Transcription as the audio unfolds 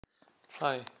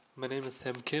Hi, my name is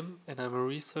Sam Kim and I'm a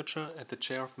researcher at the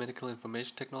Chair of Medical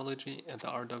Information Technology at the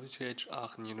RWTH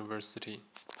Aachen University.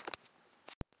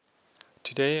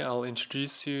 Today I'll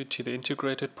introduce you to the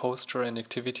Integrated Poster and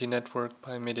Activity Network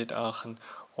by Medit Aachen,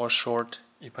 or short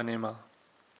IPANEMA.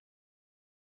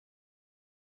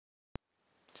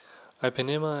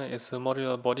 IPANEMA is a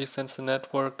modular body sensor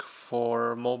network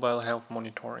for mobile health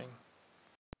monitoring.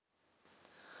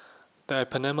 The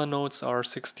IPANEMA nodes are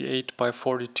 68 by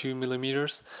 42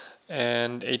 millimeters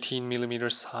and 18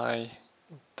 millimeters high.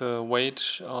 The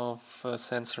weight of a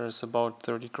sensor is about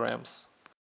 30 grams.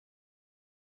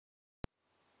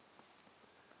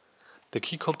 The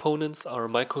key components are a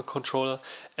microcontroller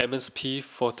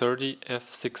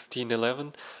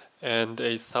MSP430F1611 and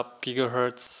a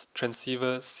sub-gigahertz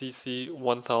transceiver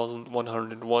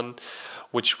CC1101,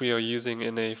 which we are using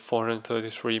in a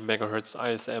 433 MHz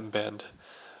ISM band.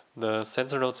 The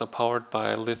sensor nodes are powered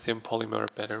by lithium polymer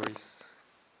batteries.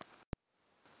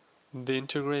 The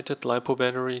integrated LiPo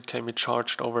battery can be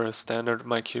charged over a standard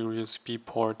micro USB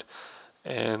port,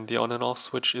 and the on and off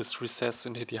switch is recessed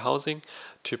into the housing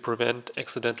to prevent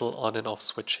accidental on and off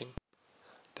switching.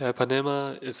 The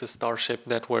IPANEMA is a star-shaped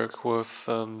network with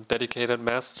dedicated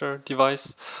master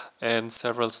device and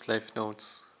several slave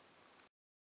nodes.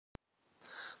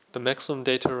 The maximum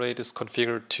data rate is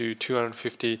configured to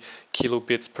 250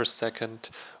 kilobits per second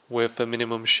with a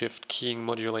minimum shift keying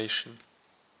modulation.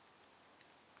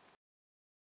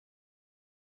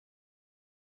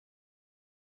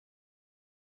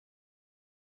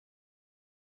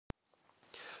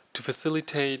 To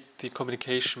facilitate the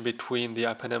communication between the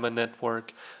IPANEMA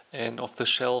network and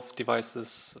off-the-shelf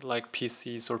devices like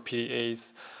PCs or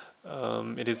PDAs,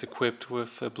 it is equipped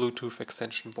with a Bluetooth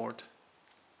extension board.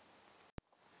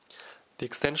 The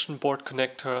extension board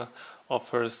connector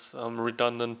offers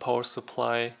redundant power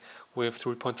supply with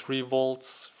 3.3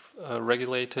 volts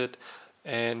regulated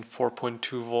and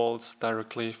 4.2 volts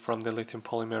directly from the lithium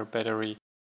polymer battery.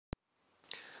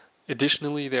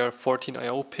 Additionally, there are 14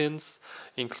 I/O pins,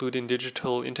 including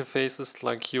digital interfaces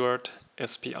like UART,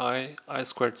 SPI,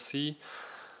 I2C,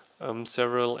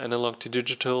 several analog to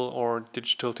digital or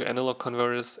digital to analog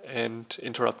converters, and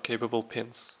interrupt-capable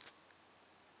pins.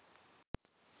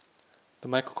 The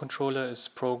microcontroller is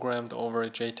programmed over a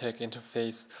JTAG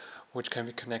interface, which can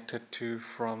be connected to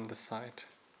from the side.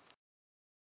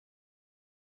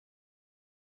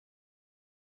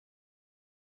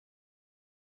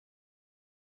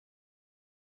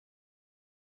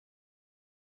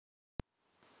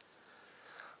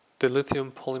 The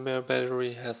lithium polymer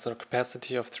battery has a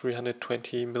capacity of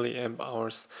 320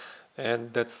 mAh,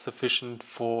 and that's sufficient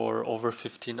for over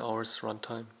 15 hours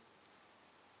runtime.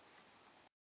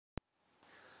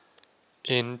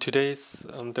 In today's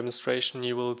demonstration,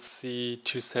 you will see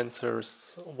two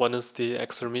sensors. One is the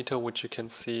accelerometer, which you can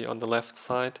see on the left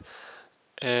side,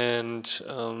 and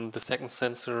the second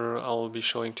sensor I'll be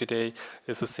showing today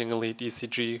is a single lead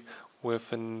ECG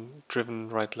with a driven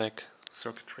right leg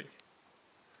circuitry.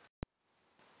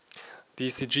 The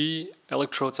ECG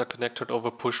electrodes are connected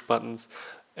over push buttons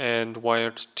and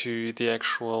wired to the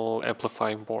actual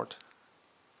amplifying board.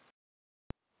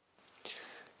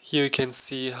 Here you can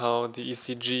see how the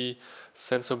ECG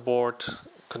sensor board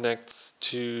connects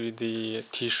to the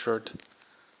T-shirt.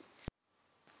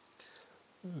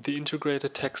 The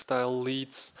integrated textile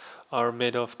leads are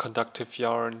made of conductive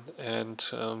yarn and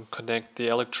connect the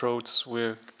electrodes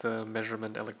with the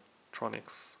measurement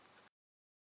electronics.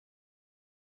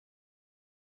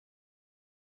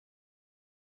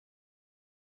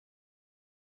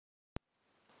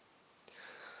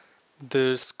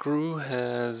 The screw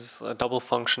has a double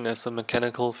function as a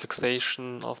mechanical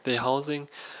fixation of the housing,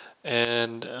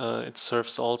 and it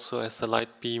serves also as a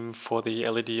light beam for the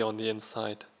LED on the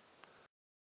inside.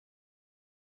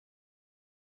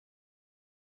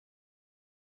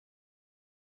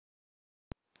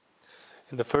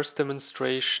 In the first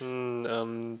demonstration,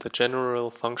 the general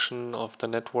function of the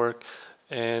network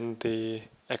and the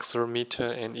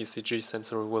accelerometer and ECG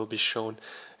sensor will be shown.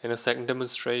 In a second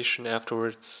demonstration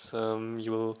afterwards,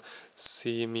 you will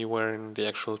see me wearing the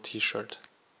actual T-shirt.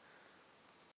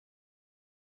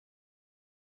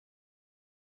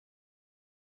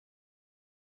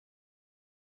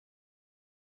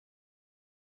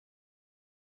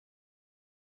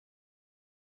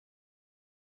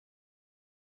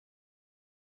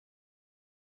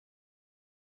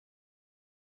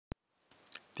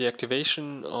 The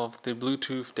activation of the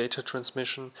Bluetooth data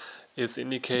transmission is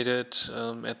indicated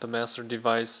at the master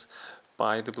device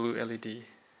by the blue LED.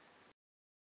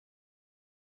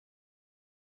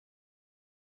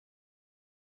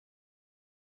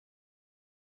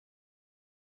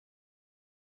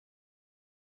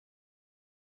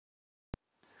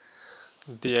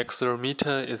 The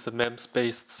accelerometer is a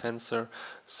MEMS-based sensor,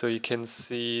 so you can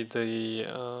see the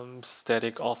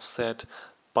static offset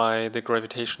by the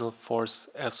gravitational force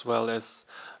as well as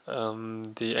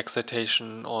the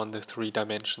excitation on the 3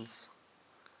 dimensions.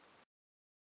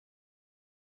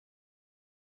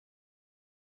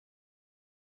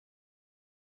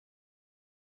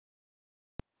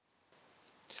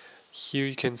 Here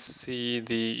you can see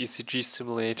the ECG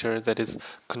simulator that is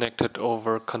connected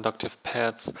over conductive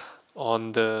pads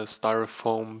on the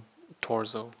styrofoam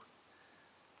torso.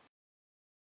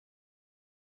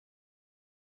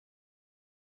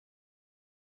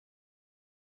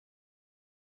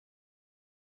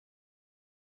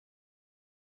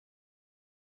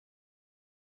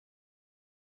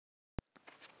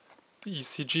 The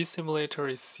ECG simulator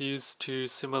is used to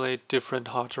simulate different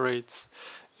heart rates,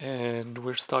 and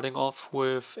we're starting off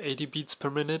with 80 beats per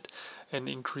minute and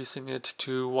increasing it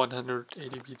to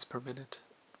 180 beats per minute.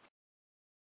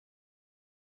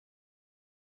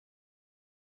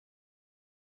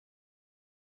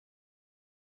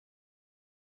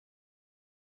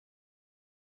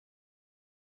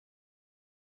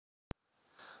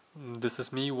 This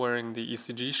is me wearing the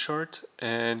ECG shirt,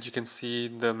 and you can see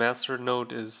the master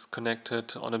node is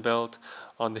connected on a belt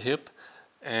on the hip,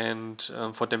 and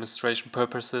for demonstration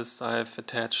purposes I've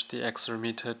attached the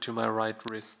accelerometer to my right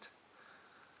wrist.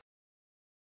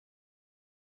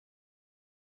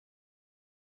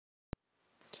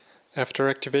 After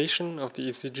activation of the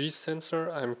ECG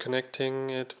sensor, I'm connecting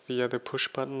it via the push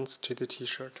buttons to the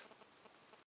t-shirt.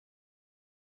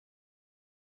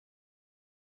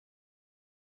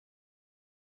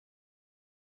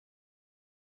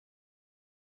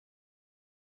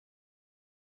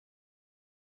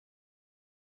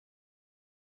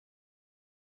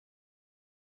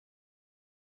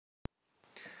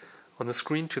 On the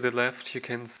screen to the left you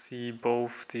can see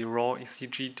both the raw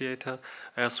ECG data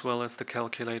as well as the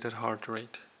calculated heart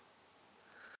rate.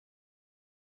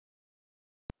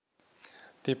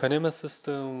 The IPANEMA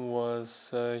system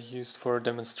was used for a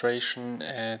demonstration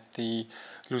at the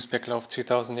Lousberglauf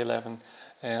 2011,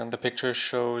 and the picture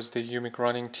shows the UMIC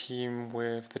running team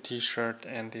with the t-shirt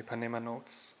and the IPANEMA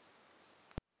notes.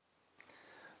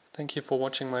 Thank you for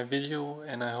watching my video,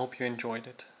 and I hope you enjoyed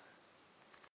it.